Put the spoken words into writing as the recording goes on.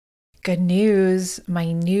Good news.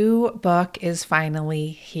 My new book is finally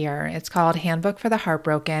here. It's called Handbook for the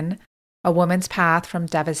Heartbroken, A Woman's Path from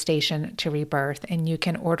Devastation to Rebirth, and you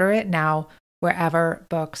can order it now wherever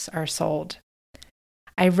books are sold.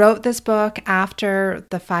 I wrote this book after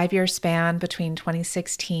the 5-year span between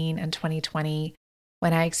 2016 and 2020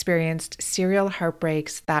 when I experienced serial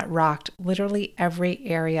heartbreaks that rocked literally every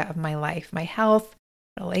area of my life, my health,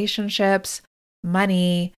 relationships,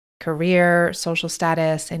 money, career, social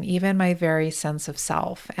status, and even my very sense of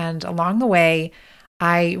self. And along the way,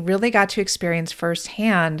 I really got to experience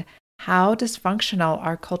firsthand how dysfunctional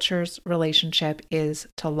our culture's relationship is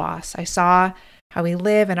to loss. I saw how we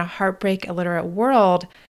live in a heartbreak illiterate world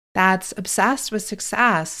that's obsessed with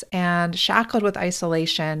success and shackled with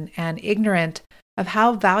isolation and ignorant of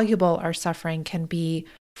how valuable our suffering can be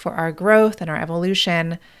for our growth and our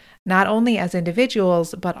evolution, not only as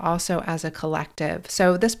individuals, but also as a collective.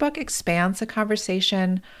 So this book expands the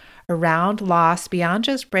conversation around loss beyond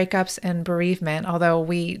just breakups and bereavement, although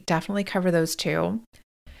we definitely cover those too,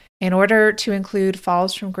 in order to include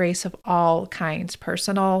falls from grace of all kinds,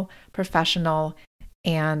 personal, professional,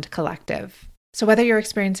 and collective. So whether you're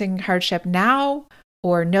experiencing hardship now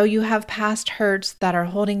or know you have past hurts that are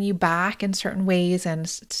holding you back in certain ways and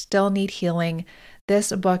still need healing,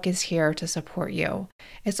 this book is here to support you.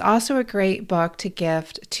 It's also a great book to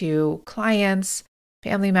gift to clients,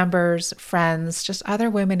 family members, friends, just other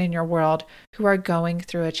women in your world who are going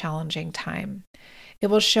through a challenging time. It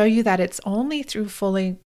will show you that it's only through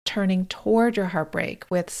fully turning toward your heartbreak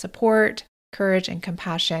with support, courage, and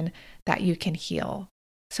compassion that you can heal.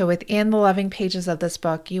 So within the loving pages of this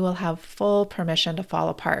book, you will have full permission to fall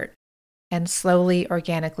apart and slowly,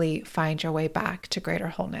 organically find your way back to greater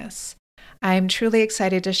wholeness. I'm truly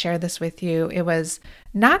excited to share this with you. It was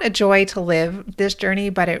not a joy to live this journey,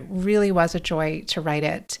 but it really was a joy to write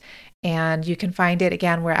it. And you can find it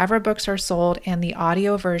again wherever books are sold, and the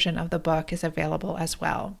audio version of the book is available as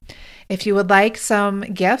well. If you would like some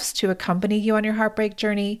gifts to accompany you on your heartbreak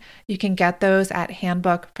journey, you can get those at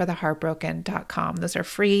handbookfortheheartbroken.com. Those are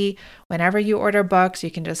free. Whenever you order books, you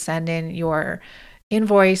can just send in your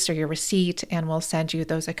invoice or your receipt, and we'll send you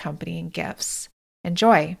those accompanying gifts.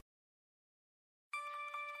 Enjoy.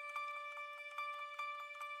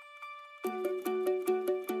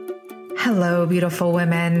 Hello, beautiful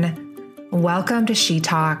women. Welcome to She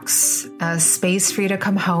Talks, a space for you to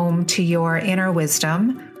come home to your inner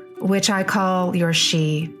wisdom, which I call your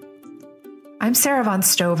she. I'm Sarah Von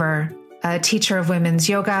Stover, a teacher of women's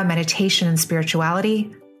yoga, meditation, and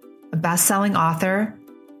spirituality, a best-selling author,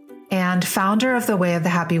 and founder of The Way of the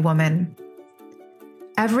Happy Woman.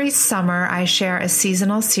 Every summer, I share a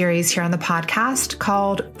seasonal series here on the podcast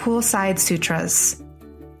called Poolside Sutras.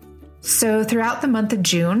 So throughout the month of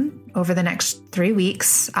June, over the next 3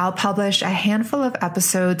 weeks, I'll publish a handful of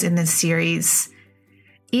episodes in this series.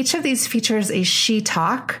 Each of these features a She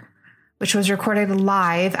Talk, which was recorded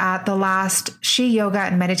live at the last She Yoga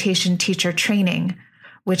and Meditation Teacher Training,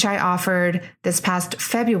 which I offered this past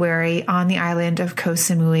February on the island of Koh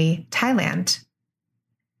Samui, Thailand.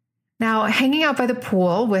 Now, hanging out by the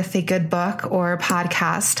pool with a good book or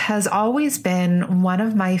podcast has always been one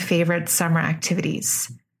of my favorite summer activities.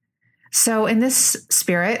 So in this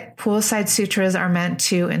spirit, Poolside Sutras are meant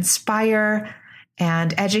to inspire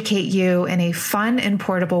and educate you in a fun and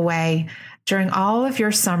portable way during all of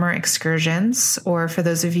your summer excursions, or for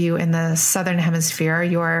those of you in the Southern Hemisphere,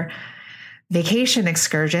 your vacation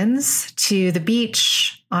excursions to the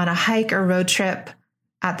beach, on a hike or road trip,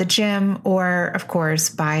 at the gym, or of course,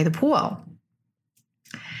 by the pool.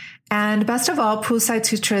 And best of all, Poolside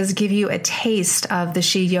Sutras give you a taste of the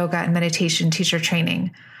She Yoga and Meditation Teacher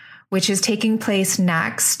Training, which is taking place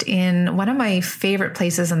next in one of my favorite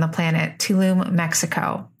places on the planet, Tulum,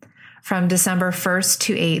 Mexico, from December 1st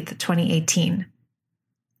to 8th, 2018.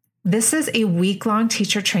 This is a week-long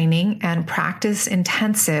teacher training and practice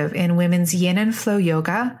intensive in women's yin and flow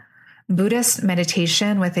yoga, Buddhist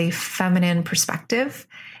meditation with a feminine perspective,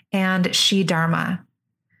 and She Dharma.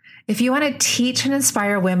 If you want to teach and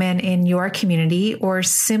inspire women in your community, or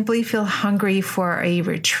simply feel hungry for a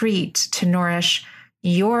retreat to nourish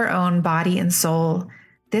your own body and soul,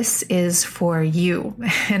 this is for you.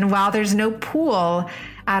 And while there's no pool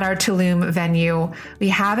at our Tulum venue, we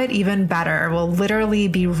have it even better. We'll literally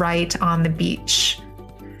be right on the beach.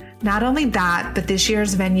 Not only that, but this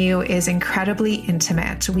year's venue is incredibly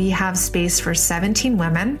intimate. We have space for 17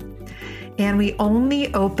 women, and we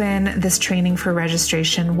only open this training for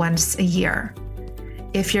registration once a year.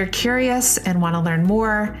 If you're curious and want to learn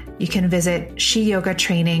more, you can visit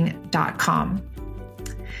sheyogatraining.com.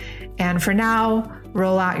 And for now,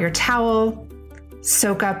 roll out your towel,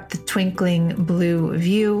 soak up the twinkling blue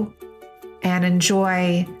view, and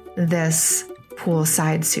enjoy this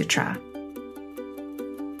poolside sutra.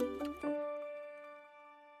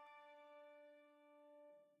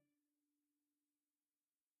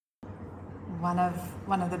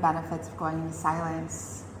 One of the benefits of going into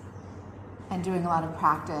silence and doing a lot of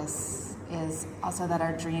practice is also that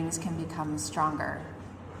our dreams can become stronger.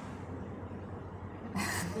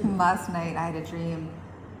 Last night I had a dream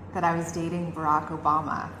that I was dating Barack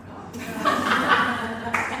Obama.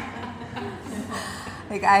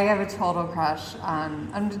 Like, I have a total crush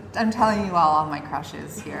on, I'm telling you all my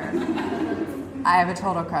crushes here. I have a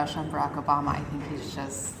total crush on Barack Obama. I think he's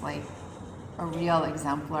just like a real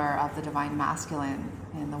exemplar of the divine masculine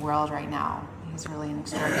in the world right now. He's really an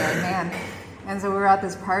extraordinary man. And so we were at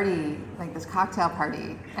this party, like this cocktail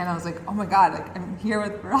party, and I was like, oh my God, like I'm here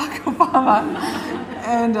with Barack Obama.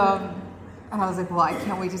 And I was like, well, I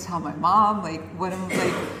can't wait to tell my mom, like, what am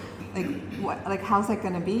what, how's that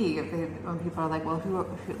going to be when people are like, well,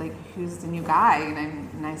 who's the new guy?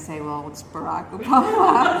 And I say, well, it's Barack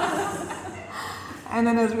Obama. And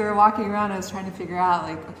then as we were walking around, I was trying to figure out,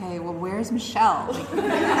 like, okay, well, where's Michelle?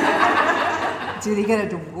 Like, do they get a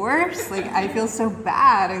divorce? Like, I feel so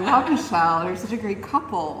bad. I love Michelle. They're such a great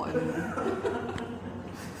couple.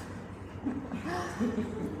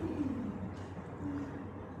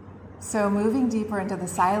 So moving deeper into the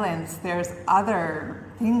silence, there's other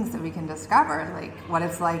things that we can discover, like what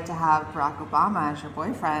it's like to have Barack Obama as your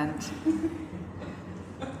boyfriend.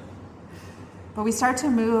 But we start to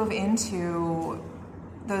move into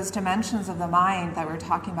those dimensions of the mind that we were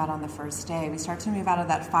talking about on the first day. We start to move out of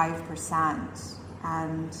that 5%.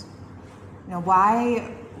 And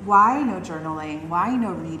why no journaling? Why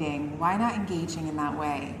no reading? Why not engaging in that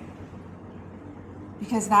way?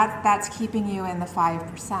 Because that's keeping you in the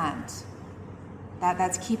 5%.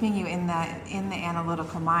 That's keeping you in the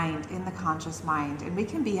analytical mind, in the conscious mind. And we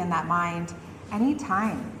can be in that mind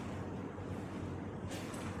anytime.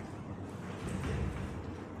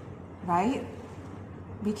 Right?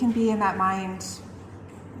 We can be in that mind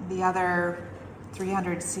the other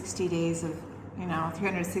 360 days of,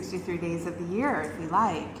 363 days of the year if we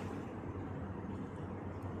like.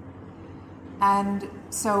 And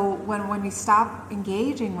so when we stop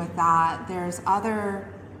engaging with that, there's other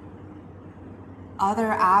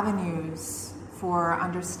avenues for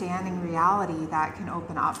understanding reality that can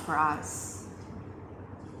open up for us.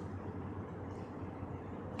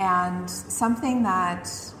 And something that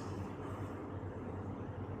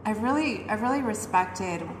I've really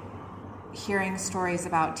respected hearing stories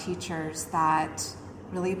about teachers that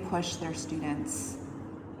really push their students.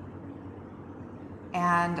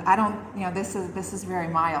 And I don't, this is very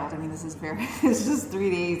mild. I mean, it's just 3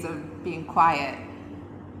 days of being quiet.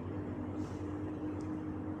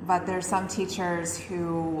 But there's some teachers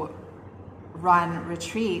who run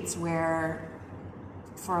retreats where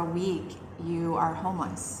for a week you are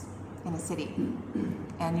homeless in a city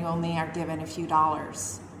and you only are given a few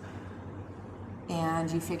dollars. And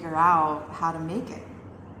you figure out how to make it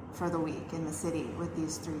for the week in the city with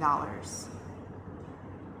these $3.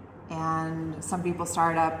 And some people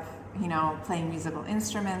start up, playing musical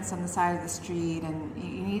instruments on the side of the street, and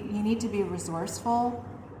you need to be resourceful,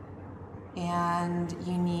 and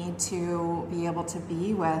you need to be able to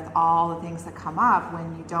be with all the things that come up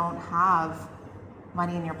when you don't have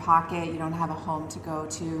money in your pocket, you don't have a home to go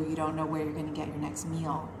to, you don't know where you're going to get your next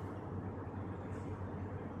meal.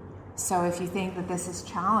 So if you think that this is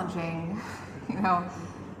challenging,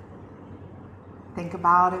 think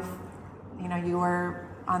about if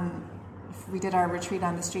we did our retreat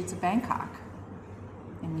on the streets of Bangkok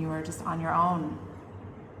and you were just on your own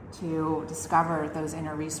to discover those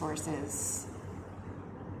inner resources.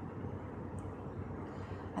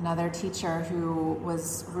 Another teacher who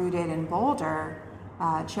was rooted in Boulder,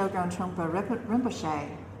 Chogyam Trungpa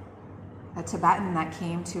Rinpoche, a Tibetan that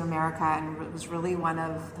came to America and was really one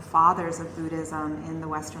of the fathers of Buddhism in the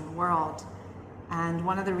Western world. And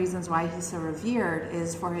one of the reasons why he's so revered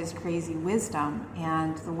is for his crazy wisdom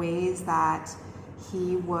and the ways that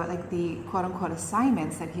he would, like the quote-unquote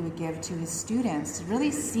assignments that he would give to his students, to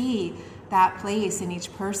really see that place in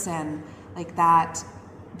each person, like that,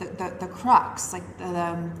 the crux, like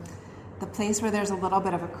the place where there's a little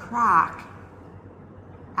bit of a crack,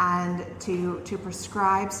 and to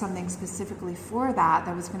prescribe something specifically for that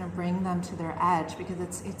was going to bring them to their edge, because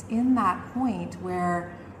it's in that point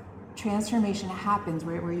where transformation happens,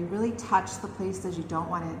 where you really touch the places you don't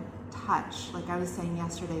want to touch. Like I was saying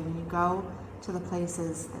yesterday, when you go to the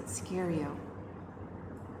places that scare you.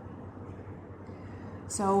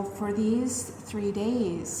 So for these 3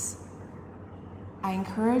 days, I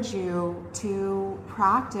encourage you to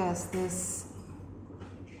practice this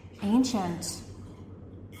ancient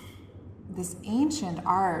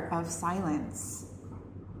art of silence,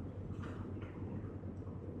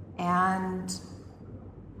 and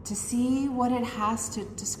to see what it has to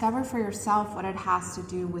discover for yourself, what it has to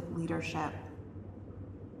do with leadership.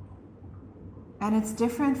 And it's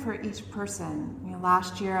different for each person.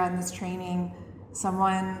 Last year on this training,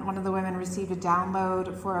 one of the women received a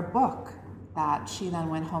download for a book that she then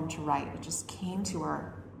went home to write. It just came to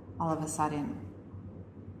her all of a sudden.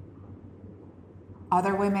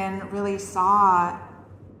 Other women really saw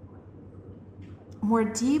more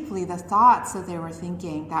deeply the thoughts that they were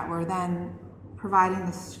thinking that were then providing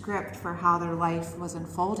the script for how their life was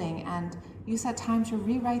unfolding, and use that time to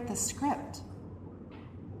rewrite the script.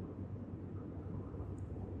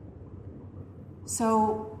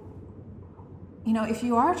 So, if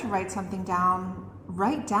you are to write something down,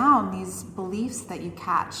 write down these beliefs that you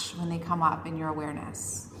catch when they come up in your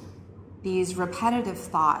awareness. These repetitive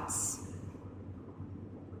thoughts,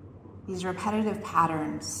 these repetitive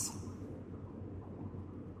patterns.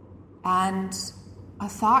 And a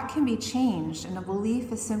thought can be changed, and a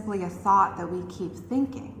belief is simply a thought that we keep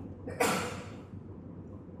thinking.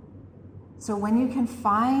 So when you can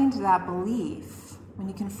find that belief, when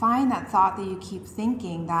you can find that thought that you keep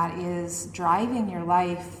thinking that is driving your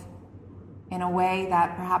life in a way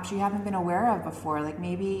that perhaps you haven't been aware of before, like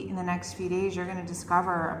maybe in the next few days you're going to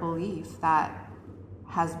discover a belief that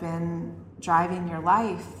has been driving your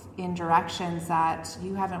life in directions that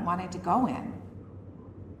you haven't wanted to go in.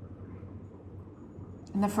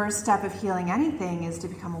 And the first step of healing anything is to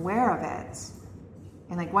become aware of it.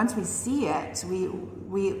 And once we see it,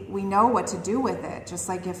 we know what to do with it. Just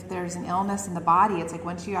like if there's an illness in the body, it's like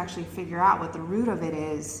once you actually figure out what the root of it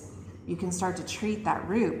is, you can start to treat that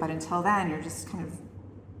root. But until then, you're just kind of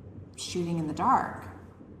shooting in the dark.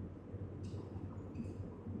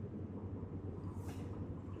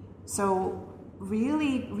 So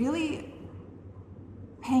really, really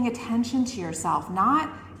paying attention to yourself,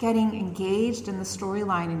 not getting engaged in the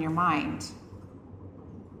storyline in your mind.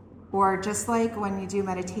 Or just like when you do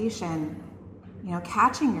meditation,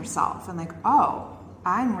 catching yourself and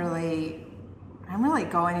I'm really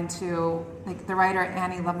going into, the writer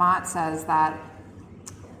Annie Lamott says that,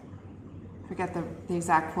 I forget the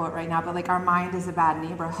exact quote right now, but our mind is a bad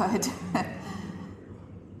neighborhood.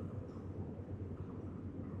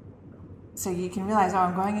 So you can realize,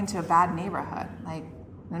 I'm going into a bad neighborhood.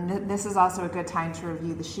 And this is also a good time to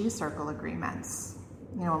review the She Circle agreements.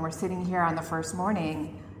 When we're sitting here on the first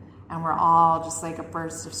morning, and we're all just like a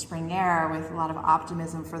burst of spring air with a lot of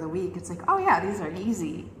optimism for the week. It's oh yeah, these are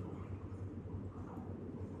easy.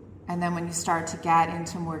 And then when you start to get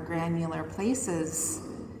into more granular places,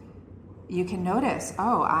 you can notice,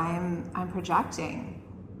 I'm projecting.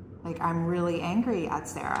 I'm really angry at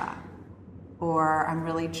Sarah. Or I'm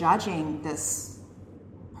really judging this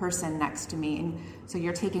person next to me. And so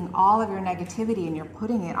you're taking all of your negativity and you're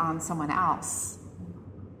putting it on someone else.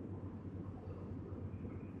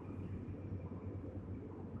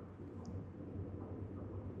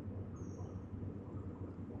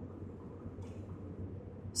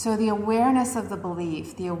 So the awareness of the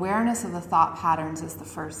belief, the awareness of the thought patterns is the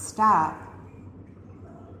first step.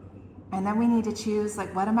 And then we need to choose,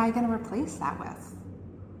 what am I going to replace that with?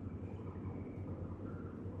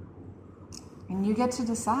 And you get to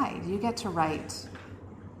decide. You get to write.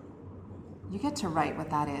 You get to write what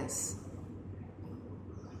that is.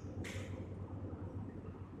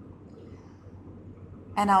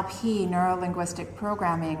 NLP, neuro-linguistic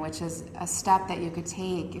programming, which is a step that you could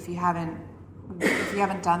take if you haven't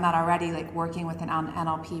done that already, working with an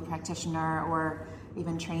NLP practitioner or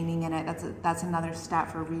even training in it. That's another step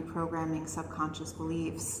for reprogramming subconscious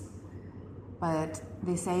beliefs. But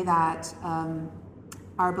they say that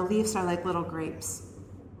our beliefs are like little grapes.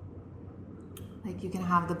 You can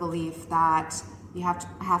have the belief that you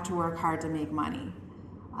have to work hard to make money.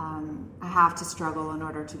 I have to struggle in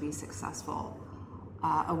order to be successful.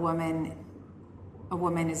 A woman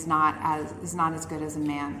is not as good as a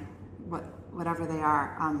man. Whatever they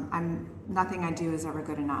are, nothing I do is ever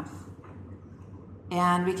good enough.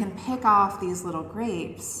 And we can pick off these little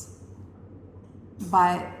grapes,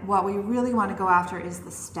 but what we really want to go after is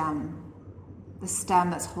the stem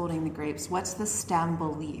that's holding the grapes. What's the stem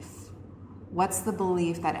belief? What's the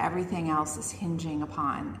belief that everything else is hinging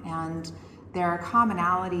upon? And there are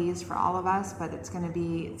commonalities for all of us, but it's going to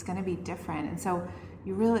be different. And so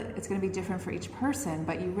it's going to be different for each person.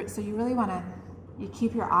 But you really want to. You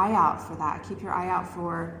keep your eye out for that. Keep your eye out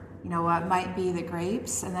for, what might be the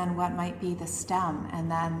grapes and then what might be the stem,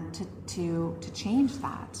 and then to change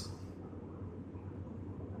that.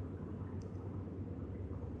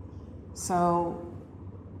 So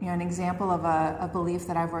an example of a belief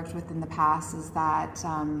that I've worked with in the past is that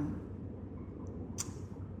I'm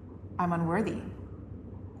unworthy.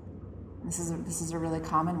 This is a really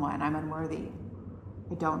common one. I'm unworthy.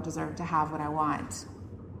 I don't deserve to have what I want.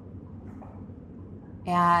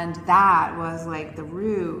 And that was like the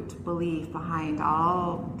root belief behind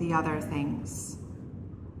all the other things.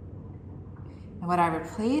 And what I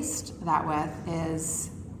replaced that with is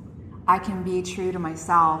I can be true to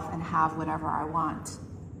myself and have whatever I want.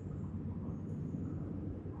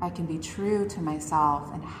 I can be true to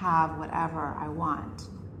myself and have whatever I want.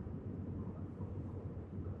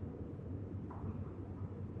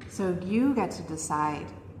 So you get to decide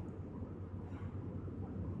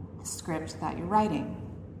the script that you're writing.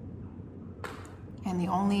 And the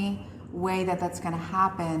only way that that's going to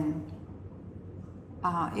happen,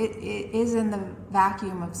 it is in the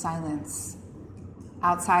vacuum of silence,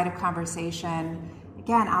 outside of conversation.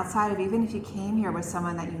 Again, outside of, even if you came here with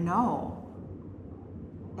someone that you know,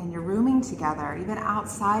 and you're rooming together, even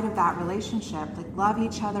outside of that relationship, like love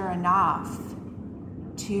each other enough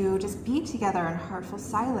to just be together in heartful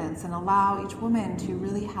silence and allow each woman to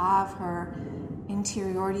really have her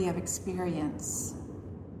interiority of experience.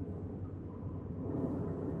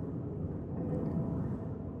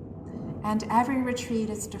 And every retreat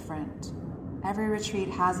is different. Every retreat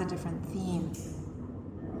has a different theme.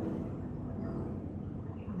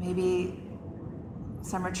 Maybe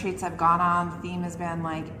some retreats I've gone on, the theme has been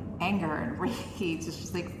like anger and rage. It's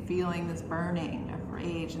just like feeling this burning of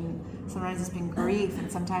rage. And sometimes it's been grief,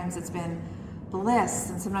 and sometimes it's been bliss,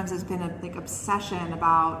 and sometimes it's been a like obsession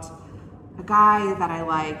about a guy that I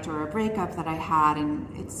liked or a breakup that I had. And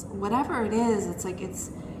it's whatever it is, it's like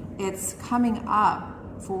it's coming up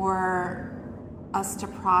for us to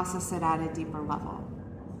process it at a deeper level.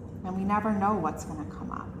 And we never know what's going to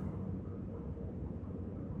come up.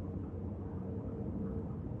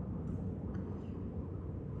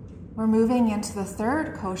 We're moving into the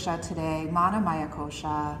third kosha today, Manomaya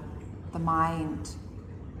kosha, the mind.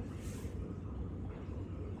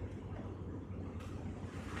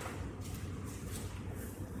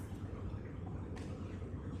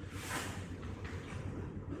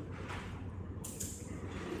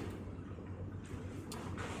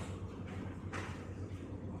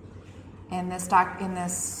 In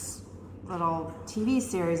this little TV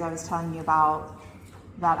series I was telling you about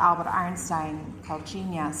Albert Einstein called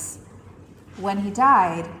Genius, when he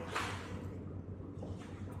died,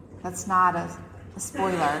 that's not a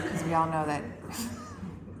spoiler because we all know that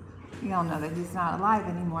he's not alive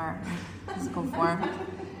anymore in physical form.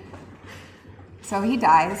 So he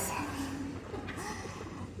dies,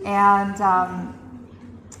 and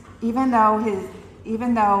even though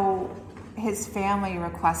his family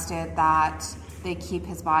requested that they keep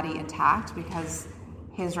his body intact because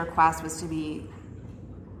his request was to be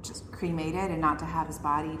just cremated and not to have his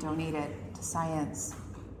body donated to science.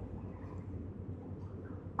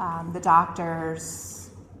 The doctors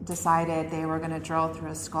decided they were going to drill through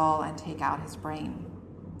his skull and take out his brain.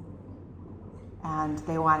 And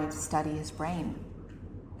they wanted to study his brain.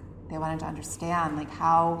 They wanted to understand, like,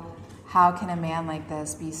 how can a man like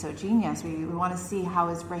this be so genius? We want to see how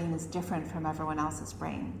his brain is different from everyone else's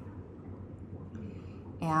brain.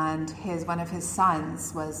 And one of his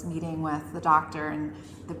sons was meeting with the doctor, and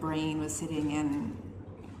the brain was sitting in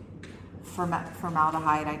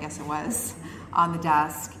formaldehyde, I guess it was, on the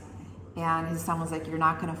desk. And his son was like, you're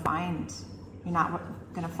not going to find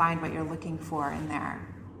what you're looking for in there.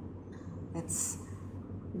 It's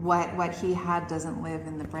what he had doesn't live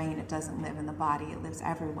in the brain, it doesn't live in the body, it lives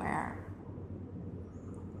everywhere.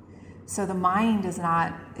 So the mind is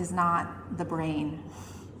not the brain.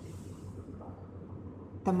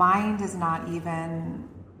 The mind is not even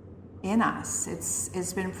in us.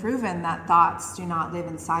 It's been proven that thoughts do not live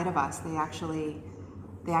inside of us. They actually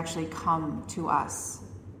come to us.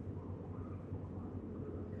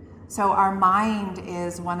 So our mind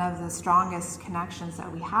is one of the strongest connections that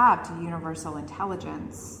we have to universal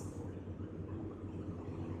intelligence.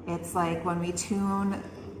 It's like when we tune,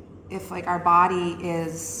 if like our body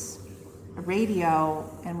is a radio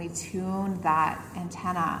and we tune that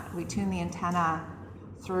antenna, we tune the antenna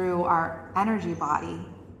through our energy body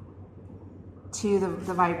to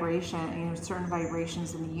the vibration, certain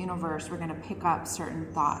vibrations in the universe, we're going to pick up certain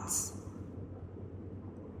thoughts.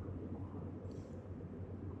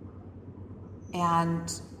 And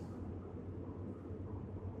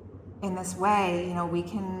in this way, we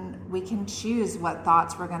can choose what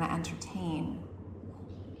thoughts we're going to entertain,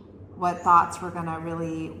 what thoughts we're going to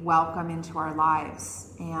really welcome into our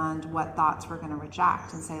lives, and what thoughts we're going to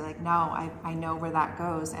reject and say, like, no, I know where that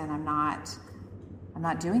goes, and I'm not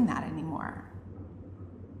doing that anymore.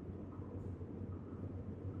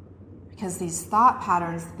 because these thought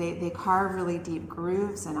patterns, they carve really deep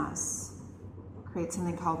grooves in us, create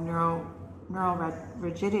something called neural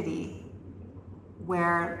rigidity,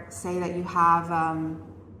 where, say that you have,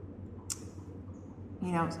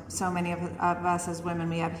 so many of us as women,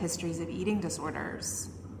 we have histories of eating disorders.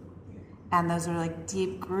 And those are like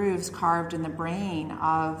deep grooves carved in the brain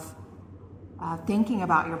of thinking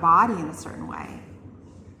about your body in a certain way.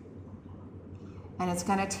 And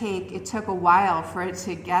it took a while for it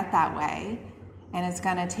to get that way. And it's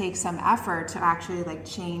going to take some effort to actually like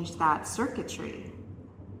change that circuitry,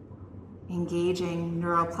 engaging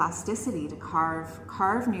neuroplasticity to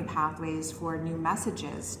carve new pathways for new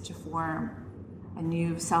messages to form, a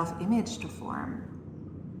new self-image to form.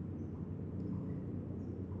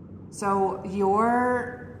 So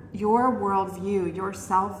your worldview, your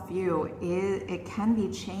self-view, it can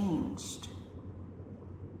be changed.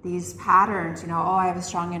 These patterns, I have a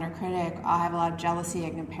strong inner critic, I have a lot of jealousy, I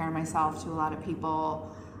compare myself to a lot of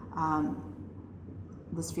people,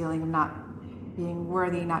 this feeling of not being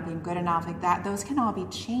worthy, not being good enough, like that, those can all be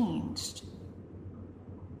changed.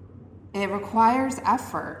 It requires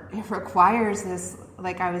effort. It requires this,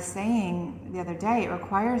 like I was saying the other day, it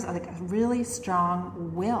requires a really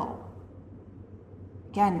strong will.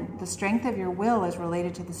 Again, the strength of your will is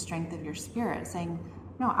related to the strength of your spirit, saying,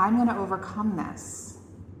 no, I'm going to overcome this.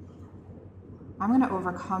 I'm going to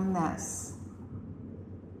overcome this.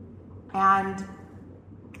 And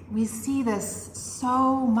we see this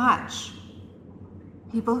so much.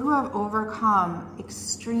 People who have overcome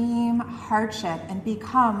extreme hardship and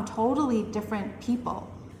become totally different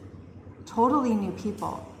people, totally new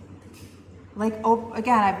people. Like,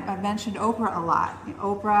 again, I've mentioned Oprah a lot.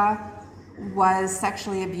 Oprah was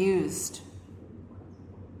sexually abused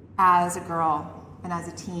as a girl and as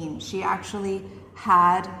a teen. She actually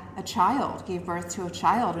had a child, gave birth to a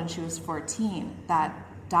child when she was 14 that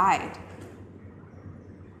died.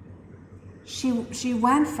 She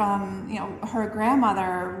went from, her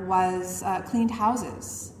grandmother cleaned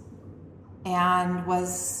houses and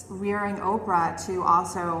was rearing Oprah to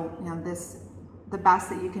also, the best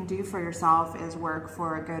that you can do for yourself is work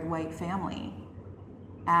for a good white family,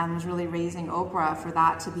 and was really raising Oprah for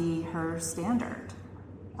that to be her standard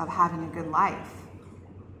of having a good life.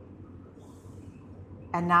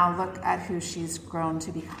 And now look at who she's grown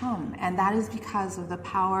to become. And that is because of the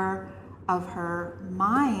power of her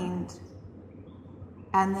mind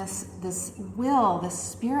and this will, this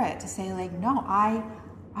spirit to say, like, no, I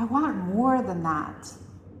want more than that.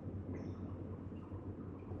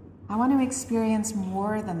 I want to experience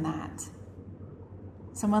more than that.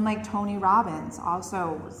 Someone like Tony Robbins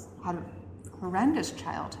also had a horrendous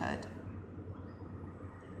childhood.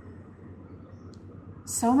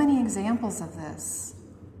 So many examples of this.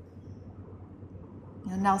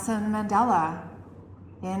 Nelson Mandela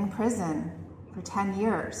in prison for 10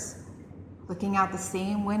 years, looking out the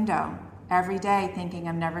same window every day thinking,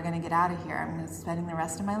 I'm never going to get out of here. I'm going to spend the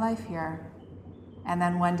rest of my life here. And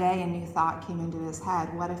then one day a new thought came into his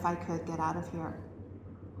head. What if I could get out of here?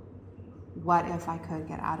 What if I could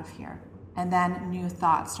get out of here? And then new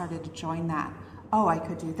thoughts started to join that. Oh, I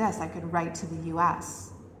could do this. I could write to the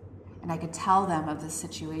US and I could tell them of the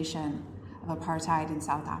situation of apartheid in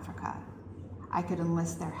South Africa. I could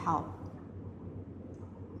enlist their help.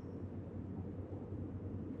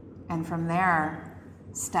 And from there,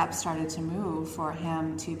 steps started to move for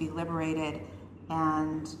him to be liberated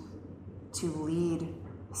and to lead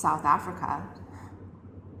South Africa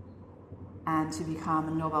and to become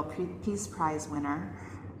a Nobel Peace Prize winner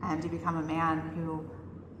and to become a man who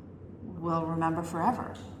will remember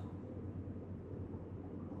forever.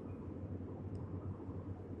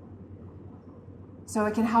 So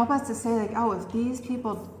it can help us to say, like, oh, if these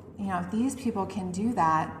people can do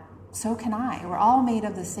that, so can I. We're all made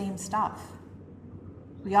of the same stuff.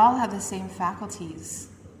 We all have the same faculties.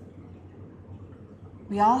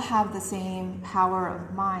 We all have the same power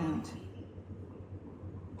of mind.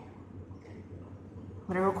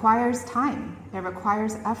 But it requires time. It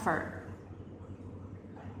requires effort.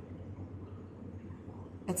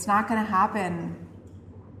 It's not going to happen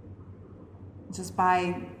just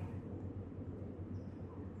by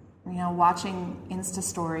watching Insta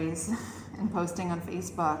stories and posting on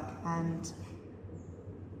Facebook and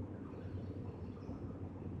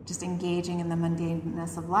just engaging in the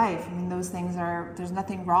mundaneness of life. I mean, those things there's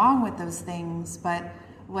nothing wrong with those things, but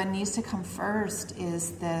what needs to come first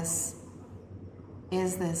is this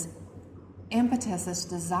impetus, this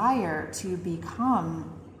desire to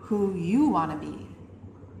become who you want to be.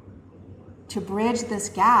 To bridge this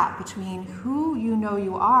gap between who you know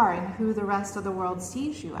you are and who the rest of the world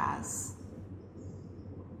sees you as.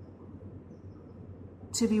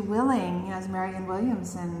 to be willing, as Marianne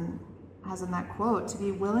Williamson has in that quote, to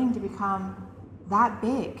be willing to become that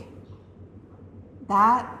big,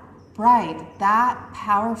 that bright, that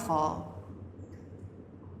powerful.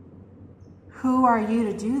 Who are you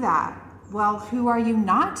to do that? Well, who are you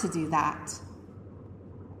not to do that?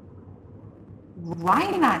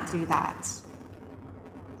 Why not do that?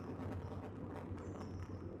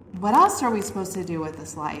 What else are we supposed to do with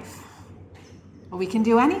this life? Well, we can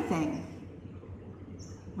do anything.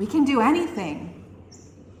 We can do anything.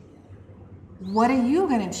 What are you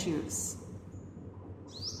going to choose?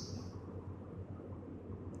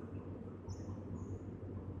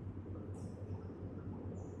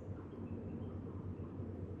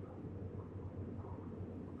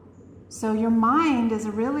 So your mind is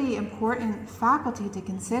a really important faculty to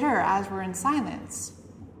consider as we're in silence.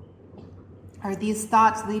 Are these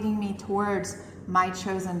thoughts leading me towards my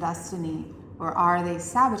chosen destiny? Or are they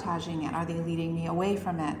sabotaging it? Are they leading me away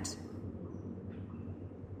from it?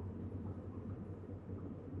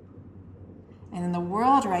 And in the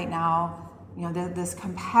world right now, this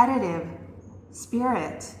competitive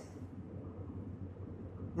spirit,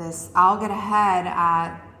 this I'll get ahead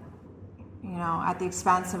at the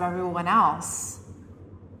expense of everyone else.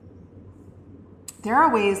 There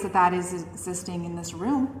are ways that is existing in this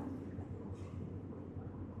room,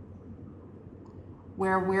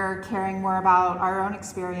 where we're caring more about our own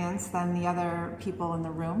experience than the other people in the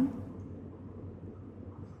room.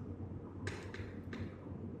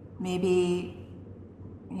 Maybe,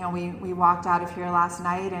 we walked out of here last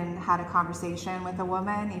night and had a conversation with a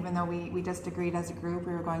woman, even though we just agreed as a group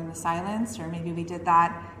we were going into silence, or maybe we did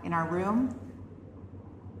that in our room.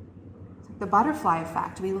 It's like the butterfly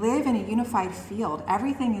effect. We live in a unified field.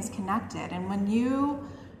 Everything is connected. And when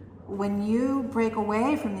you break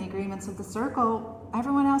away from the agreements of the circle,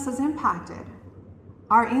 everyone else is impacted.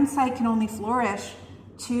 Our insight can only flourish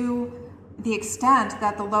to the extent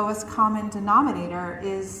that the lowest common denominator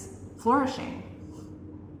is flourishing.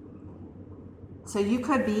 So you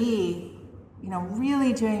could be,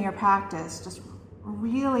 really doing your practice, just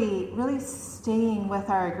really, really staying with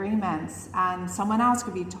our agreements, and someone else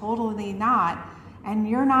could be totally not, and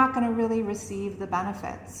you're not going to really receive the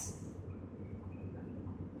benefits.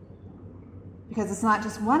 Because it's not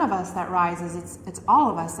just one of us that rises, it's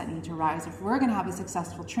all of us that need to rise if we're going to have a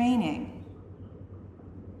successful training.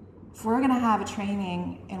 If we're going to have a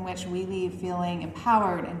training in which we leave feeling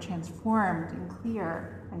empowered and transformed and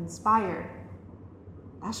clear and inspired,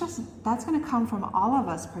 that's going to come from all of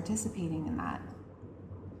us participating in that.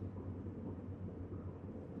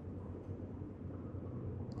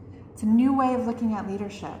 It's a new way of looking at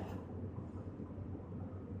leadership.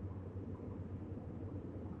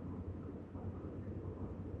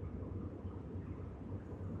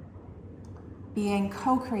 Being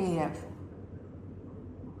co-creative.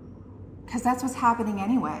 Because that's what's happening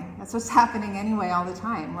anyway. That's what's happening anyway all the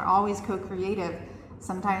time. We're always co-creative.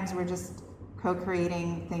 Sometimes we're just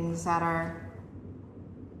co-creating things that are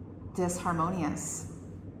disharmonious.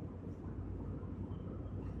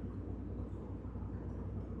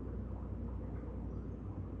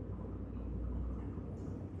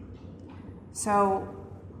 So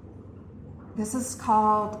this is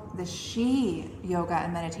called the She Yoga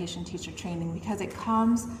and Meditation Teacher Training because it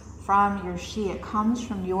comes from your She. It comes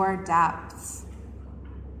from your depths.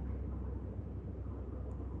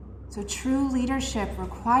 So true leadership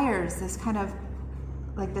requires this kind of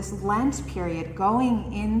like this Lent period,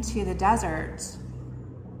 going into the desert.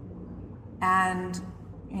 And,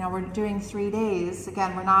 we're doing 3 days.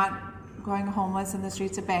 Again, we're not going homeless in the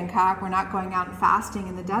streets of Bangkok. We're not going out and fasting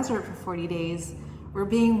in the desert for 40 days. We're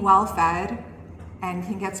being well-fed and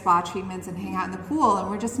can get spa treatments and hang out in the pool. And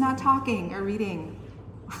we're just not talking or reading,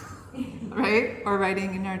 right? Or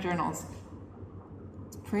writing in our journals.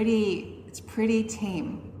 It's pretty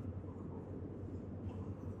tame.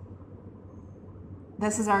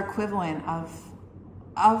 This is our equivalent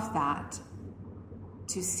of that,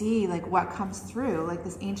 to see like what comes through, like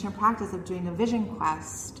this ancient practice of doing a vision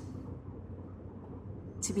quest,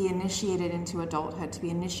 to be initiated into adulthood, to be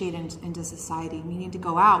initiated into society, meaning to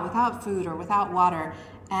go out without food or without water,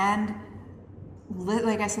 and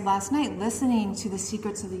like I said last night, listening to the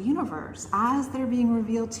secrets of the universe as they're being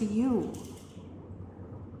revealed to you.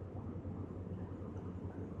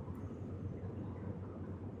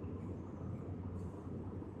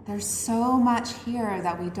 There's so much here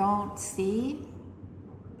that we don't see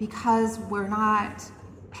because we're not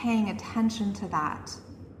paying attention to that.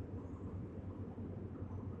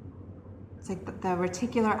 It's like the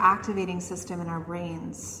reticular activating system in our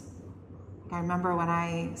brains. I remember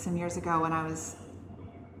some years ago when I was,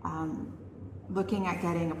 looking at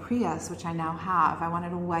getting a Prius, which I now have. I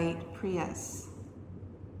wanted a white Prius.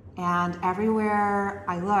 And everywhere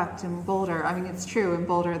I looked in Boulder, I mean, it's true, in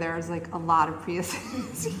Boulder there's like a lot of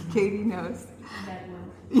Priuses. Katie knows.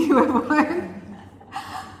 You have one?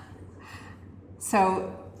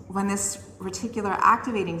 So when this reticular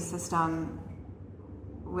activating system,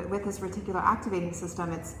 with this reticular activating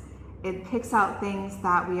system, it picks out things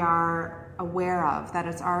that we are aware of, that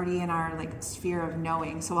it's already in our like sphere of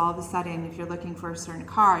knowing. So all of a sudden, if you're looking for a certain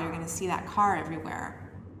car, you're going to see that car everywhere.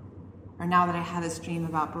 Or now that I had this dream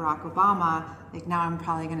about Barack Obama, like now I'm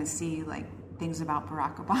probably going to see like things about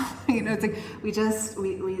Barack Obama. You know, it's like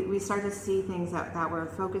we start to see things that we're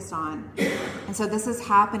focused on. And so this is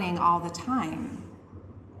happening all the time.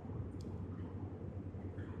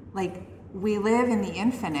 Like, we live in the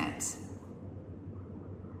infinite.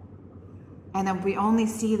 And then we only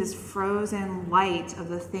see this frozen light of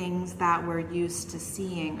the things that we're used to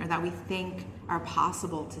seeing or that we think are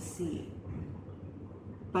possible to see.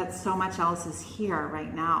 But so much else is here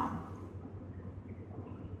right now.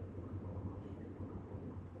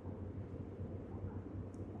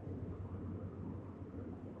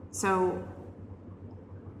 So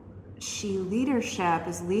She leadership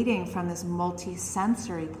is leading from this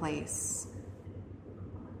multi-sensory place.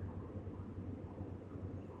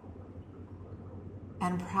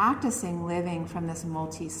 And practicing living from this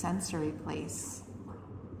multi-sensory place.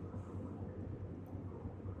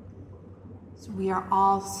 So we are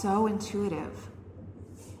all so intuitive.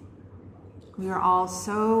 We are all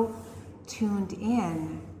so tuned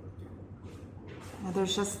in. Now,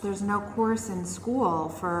 there's no course in school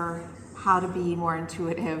for how to be more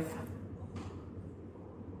intuitive,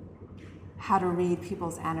 how to read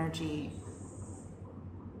people's energy,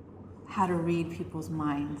 how to read people's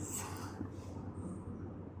minds.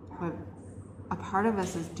 But a part of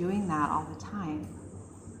us is doing that all the time.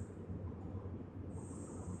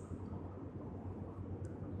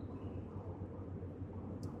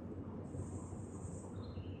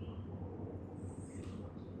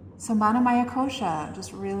 So Manamaya Kosha,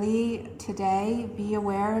 just really today be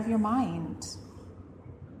aware of your mind.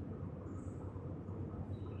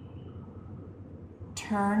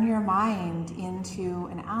 Turn your mind into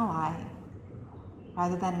an ally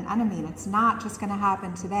rather than an enemy. And it's not just going to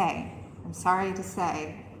happen today. I'm sorry to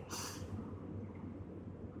say.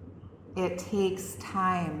 It takes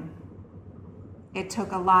time. It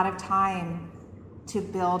took a lot of time to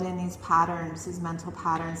build in these patterns, these mental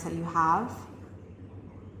patterns that you have,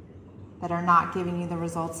 that are not giving you the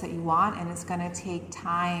results that you want, and it's going to take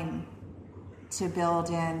time to build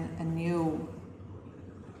in a new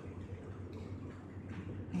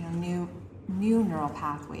neural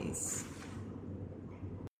pathways.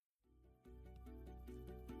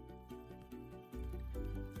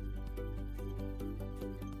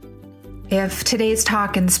 If today's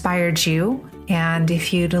talk inspired you, and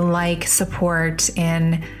if you'd like support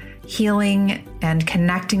in healing and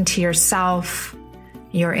connecting to yourself,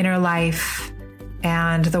 your inner life,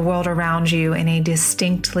 and the world around you in a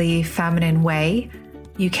distinctly feminine way,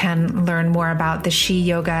 you can learn more about the She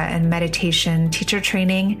Yoga and Meditation teacher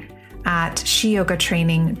training at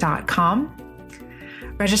sheyogatraining.com.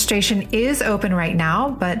 Registration is open right now,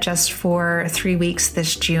 but just for 3 weeks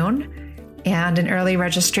this June, and an early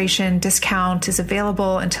registration discount is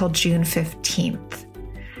available until June 15th.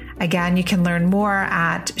 Again, you can learn more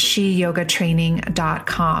at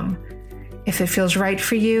sheyogatraining.com. If it feels right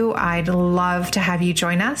for you, I'd love to have you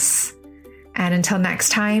join us. And until next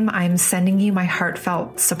time, I'm sending you my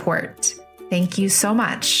heartfelt support. Thank you so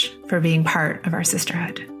much for being part of our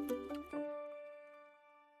sisterhood.